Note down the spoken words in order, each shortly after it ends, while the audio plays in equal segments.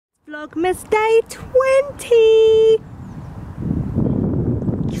Vlogmas day 20!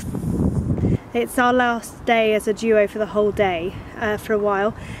 It's our last day as a duo for the whole day, for a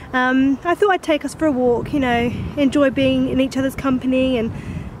while. I thought I'd take us for a walk, you know, enjoy being in each other's company and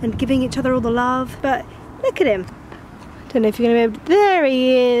giving each other all the love. But look at him. Don't know if you're going to be able to... There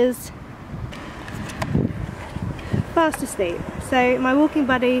he is! Fast asleep. So my walking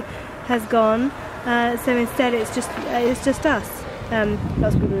buddy has gone, so instead it's just us.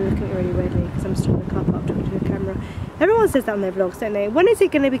 Lots of people are looking at me really weirdly because I'm stood in the car park talking to the camera. Everyone says that on their vlogs, don't they? When is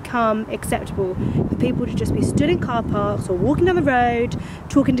it going to become acceptable for people to just be stood in car parks or walking down the road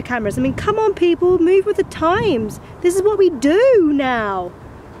talking to cameras? I mean, come on people, move with the times. This is what we do now.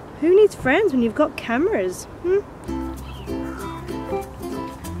 Who needs friends when you've got cameras?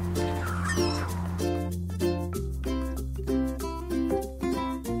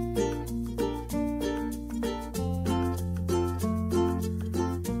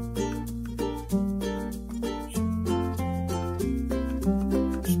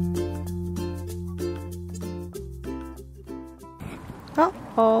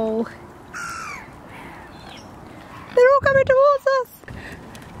 Uh-oh. They're all coming towards us.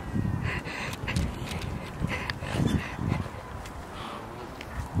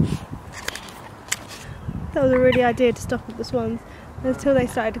 That was a really idea to stop at the swans until they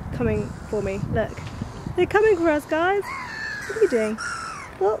started coming for me. Look. They're coming for us, guys. What are you doing?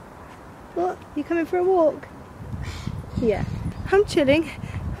 What? What? You coming for a walk? Yeah. I'm chilling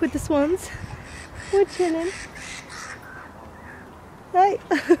with the swans. We're chilling. Hey.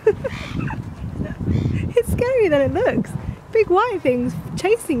 It's scarier than it looks. Big white things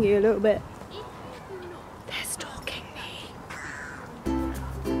chasing you a little bit. They're stalking me.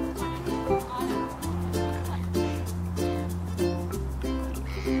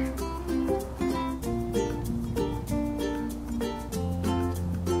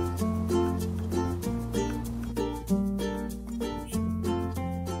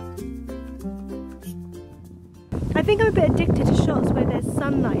 I think I'm a bit addicted to shots where there's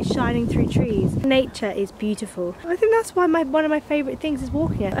sunlight shining through trees. Nature is beautiful. I think that's why one of my favourite things is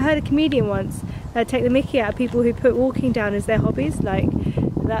walking. I heard a comedian once take the mickey out of people who put walking down as their hobbies, like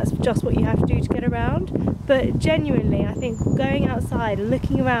that's just what you have to do to get around. But genuinely, I think going outside and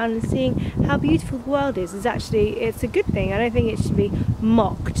looking around and seeing how beautiful the world is actually, it's a good thing. I don't think it should be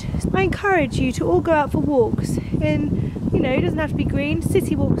mocked. I encourage you to all go out for walks in, you know, it doesn't have to be green.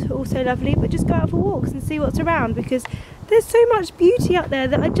 City walks are also lovely, but just go out for walks and see what's around because there's so much beauty out there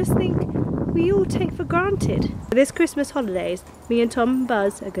that I just think we all take for granted. This Christmas holidays, me and Tom and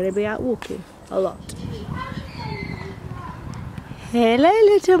Buzz are going to be out walking a lot. Hello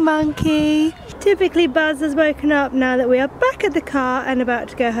little monkey. Typically Buzz has woken up now that we are back at the car and about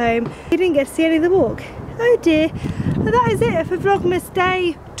to go home. He didn't get to see any of the walk. Oh dear. Well, that is it for Vlogmas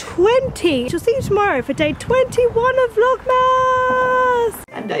day 20. We'll see you tomorrow for day 21 of Vlogmas.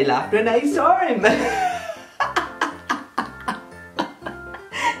 And I laughed when I saw him. Honestly,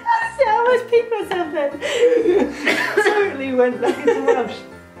 I almost peed myself then. Totally went like it's a Welsh.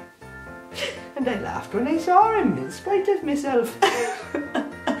 And I laughed when I saw him, in spite of myself.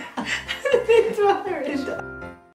 It's Irish.